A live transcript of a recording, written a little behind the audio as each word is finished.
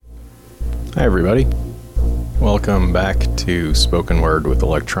Hi everybody. Welcome back to Spoken Word with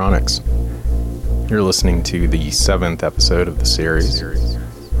Electronics. You're listening to the 7th episode of the series.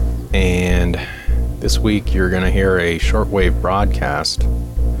 And this week you're going to hear a shortwave broadcast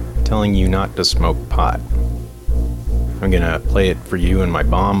telling you not to smoke pot. I'm going to play it for you in my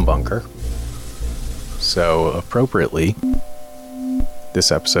bomb bunker. So appropriately,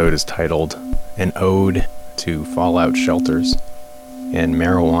 this episode is titled An Ode to Fallout Shelters and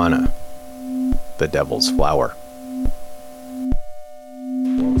Marijuana, the Devil's Flower.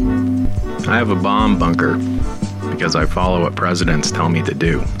 I have a bomb bunker because I follow what presidents tell me to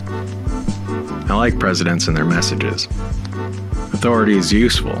do. I like presidents and their messages. Authority is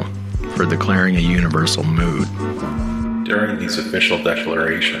useful for declaring a universal mood. During these official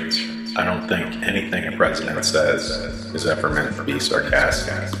declarations, I don't think anything a president says is ever meant to be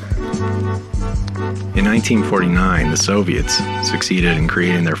sarcastic. In 1949, the Soviets succeeded in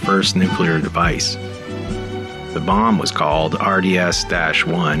creating their first nuclear device. The bomb was called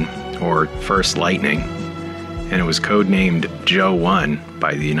RDS-1, or First Lightning, and it was codenamed Joe 1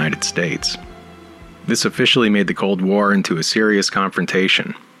 by the United States. This officially made the Cold War into a serious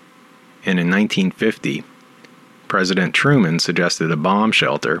confrontation, and in 1950, President Truman suggested a bomb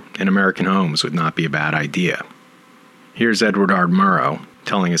shelter in American homes would not be a bad idea. Here's Edward R. Murrow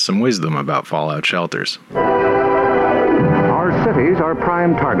telling us some wisdom about fallout shelters. Our cities are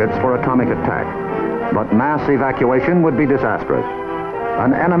prime targets for atomic attack, but mass evacuation would be disastrous.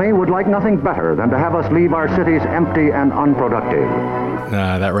 An enemy would like nothing better than to have us leave our cities empty and unproductive.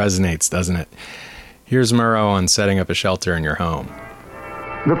 That resonates, doesn't it? Here's Murrow on setting up a shelter in your home.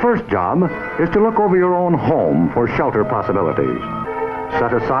 The first job is to look over your own home for shelter possibilities.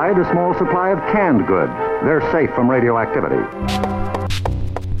 Set aside a small supply of canned goods. They're safe from radioactivity.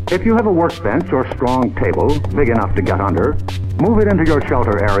 If you have a workbench or strong table big enough to get under, move it into your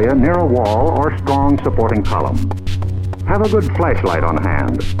shelter area near a wall or strong supporting column. Have a good flashlight on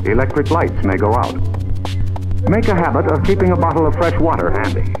hand. Electric lights may go out. Make a habit of keeping a bottle of fresh water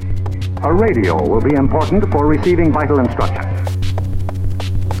handy. A radio will be important for receiving vital instructions.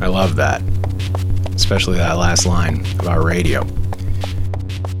 I love that, especially that last line about radio.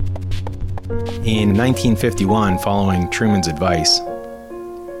 In 1951, following Truman's advice,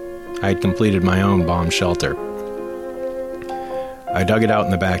 I had completed my own bomb shelter. I dug it out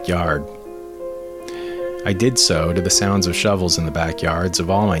in the backyard. I did so to the sounds of shovels in the backyards of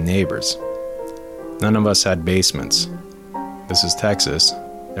all my neighbors. None of us had basements. This is Texas.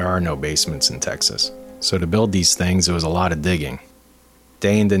 There are no basements in Texas. So to build these things, it was a lot of digging.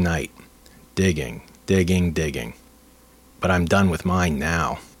 Day into night. Digging. But I'm done with mine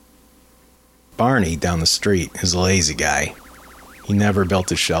now. Barney down the street is a lazy guy. He never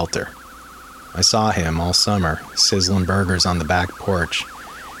built a shelter. I saw him all summer, sizzling burgers on the back porch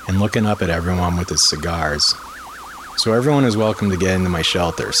and looking up at everyone with his cigars. So everyone is welcome to get into my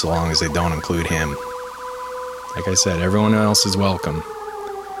shelter so long as they don't include him. Like I said, everyone else is welcome,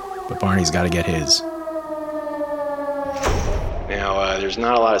 but Barney's got to get his. Now, there's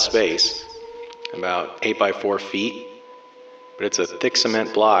not a lot of space, about 8 by 4 feet, but it's a thick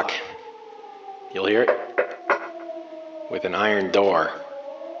cement block. You'll hear it? With an iron door,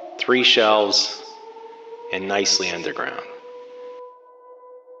 3 shelves, and nicely underground.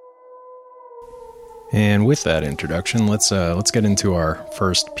 And with that introduction, let's get into our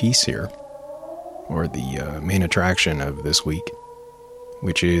first piece here, or the main attraction of this week,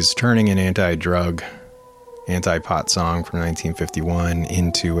 which is turning an anti-drug, anti-pot song from 1951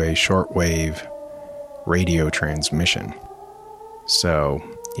 into a shortwave radio transmission. So,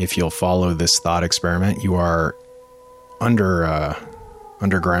 if you'll follow this thought experiment, you are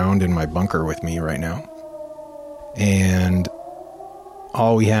underground in my bunker with me right now. And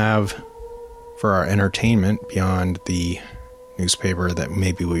all we have for our entertainment beyond the newspaper that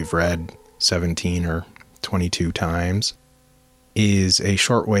maybe we've read 17 or 22 times is a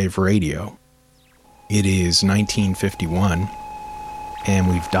shortwave radio. It is 1951, and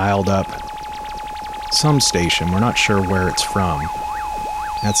we've dialed up some station. We're not sure where it's from.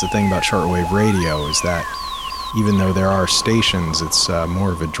 That's the thing about shortwave radio, is that even though there are stations, it's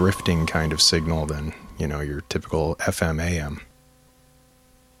more of a drifting kind of signal than, your typical FM AM.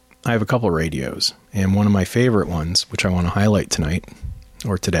 I have a couple radios, and one of my favorite ones, which I want to highlight tonight,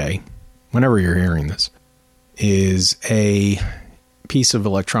 or today, whenever you're hearing this, is a piece of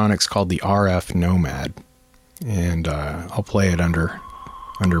electronics called the RF Nomad. And I'll play it under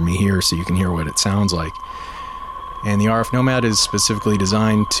me here so you can hear what it sounds like. And the RF Nomad is specifically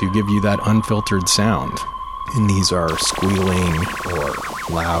designed to give you that unfiltered sound. And these are squealing or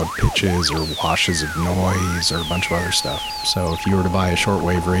loud pitches or washes of noise or a bunch of other stuff. So if you were to buy a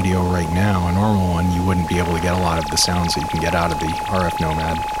shortwave radio right now, a normal one, you wouldn't be able to get a lot of the sounds that you can get out of the RF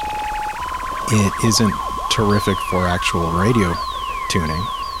Nomad. It isn't terrific for actual radio tuning.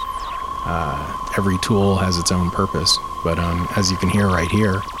 Every tool has its own purpose, but as you can hear right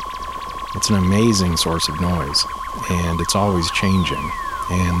here, it's an amazing source of noise, and it's always changing.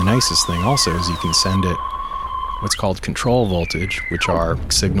 And the nicest thing also is you can send it what's called control voltage, which are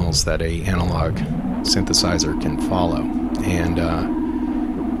signals that a analog synthesizer can follow.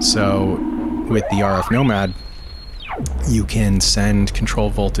 And so with the RF Nomad, you can send control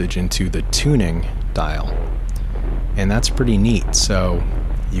voltage into the tuning dial, and that's pretty neat. So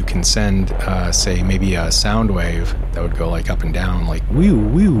you can send, say, maybe a sound wave that would go like up and down, like woo,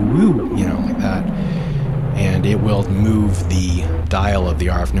 woo, woo, you know, like that. And it will move the dial of the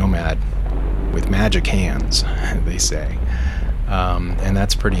RF Nomad with magic hands, they say. And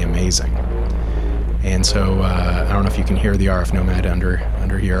that's pretty amazing. And so I don't know if you can hear the RF Nomad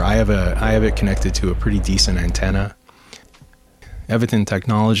under here. I have it connected to a pretty decent antenna. Evaton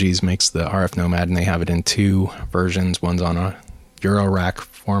Technologies makes the RF Nomad, and they have it in two versions. One's on a Eurorack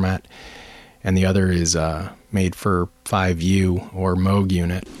format, and the other is made for 5U or Moog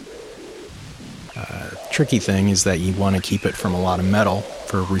unit. Tricky thing is that you want to keep it from a lot of metal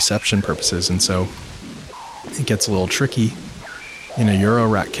for reception purposes, and so it gets a little tricky in a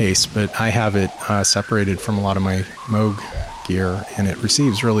Eurorack case, but I have it separated from a lot of my Moog gear, and it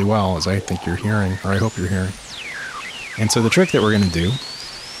receives really well, as I think you're hearing, or I hope you're hearing. And so the trick that we're going to do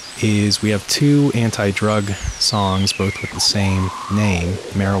is we have two anti-drug songs, both with the same name,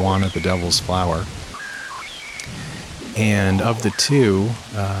 Marijuana, the Devil's Flower. And of the two,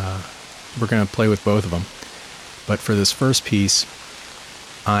 we're going to play with both of them. But for this first piece,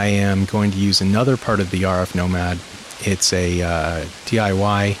 I am going to use another part of the RF Nomad. It's a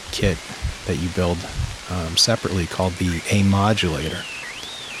DIY kit that you build separately called the A Modulator.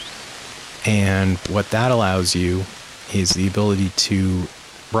 And what that allows you is the ability to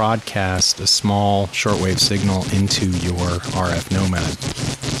broadcast a small shortwave signal into your RF Nomad.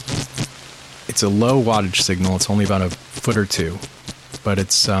 It's a low wattage signal. It's only about a foot or two. But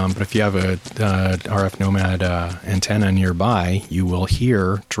it's but if you have a RF Nomad antenna nearby, you will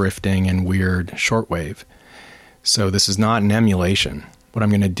hear drifting and weird shortwave. So this is not an emulation. What I'm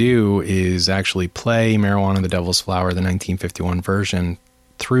going to do is actually play Marijuana, the Devil's Flower, the 1951 version,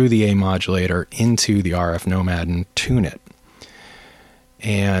 through the A Modulator into the RF Nomad and tune it.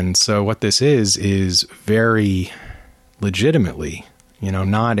 And so what this is very legitimately,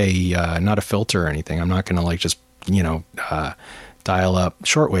 not a filter or anything. I'm not going to just dial up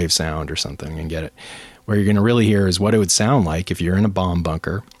shortwave sound or something and get it. Where you're going to really hear is what it would sound like if you're in a bomb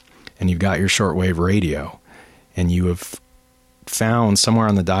bunker and you've got your shortwave radio and you have found somewhere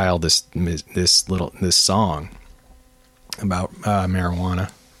on the dial this song about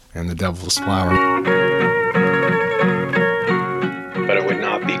marijuana and the Devil's Flower. But it would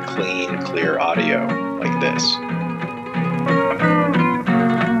not be clean, clear audio like this.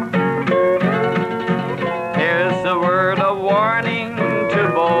 Here's a word of warning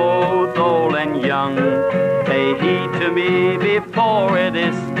to both old and young. Pay heed to me before it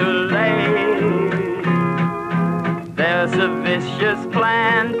is too late. There's a vicious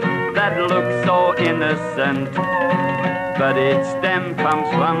plant that looks so innocent, but its stem comes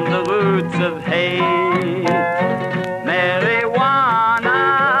from the roots of hate. Marijuana,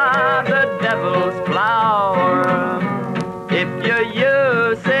 the devil's flower. If you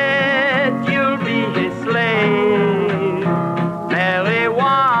use it, you'll be his slave.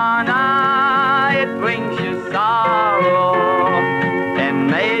 Marijuana, it brings you sorrow and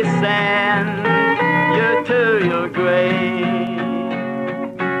may send you to your grave.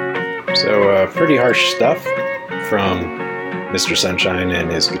 So, pretty harsh stuff from Mr. Sunshine and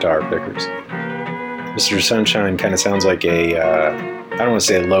his guitar pickers. Mr. Sunshine kind of sounds like I don't want to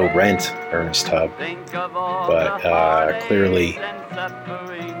say a low-rent Ernest Tubb, but clearly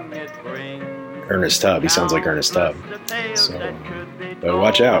Ernest Tubb. He sounds like Ernest Tubb. So, but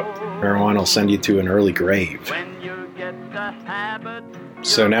watch out. Marijuana will send you to an early grave.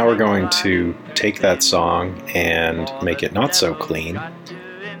 So now we're going to take that song and make it not so clean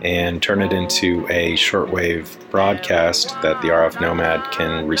and turn it into a shortwave broadcast that the RF Nomad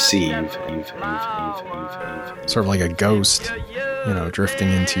can receive. Sort of like a ghost, drifting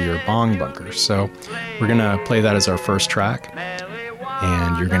into your bong bunker. So we're going to play that as our first track,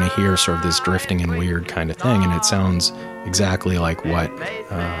 and you're going to hear sort of this drifting and weird kind of thing, and it sounds exactly like what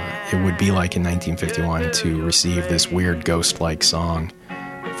it would be like in 1951 to receive this weird ghost-like song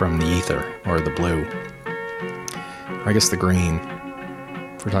from the ether or the blue. Or I guess the green,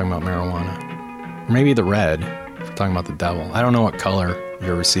 if we're talking about marijuana. Or maybe the red, if we're talking about the devil. I don't know what color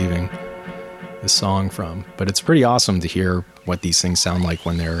you're receiving this song from, but it's pretty awesome to hear what these things sound like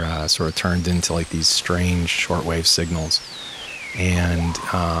when they're sort of turned into like these strange shortwave signals. And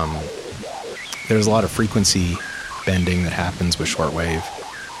there's a lot of frequency bending that happens with shortwave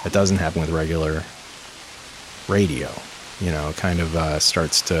that doesn't happen with regular radio. You know, it kind of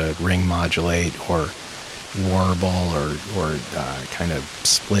starts to ring modulate or warble or kind of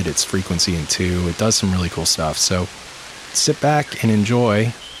split its frequency in two. It does some really cool stuff. So sit back and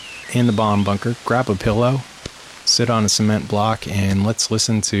enjoy in the bomb bunker. Grab a pillow, sit on a cement block, and let's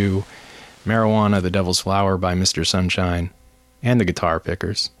listen to Marijuana, the Devil's Flower by Mr. Sunshine and the Guitar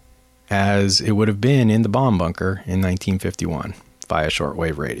Pickers, as it would have been in the bomb bunker in 1951 via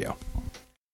shortwave radio.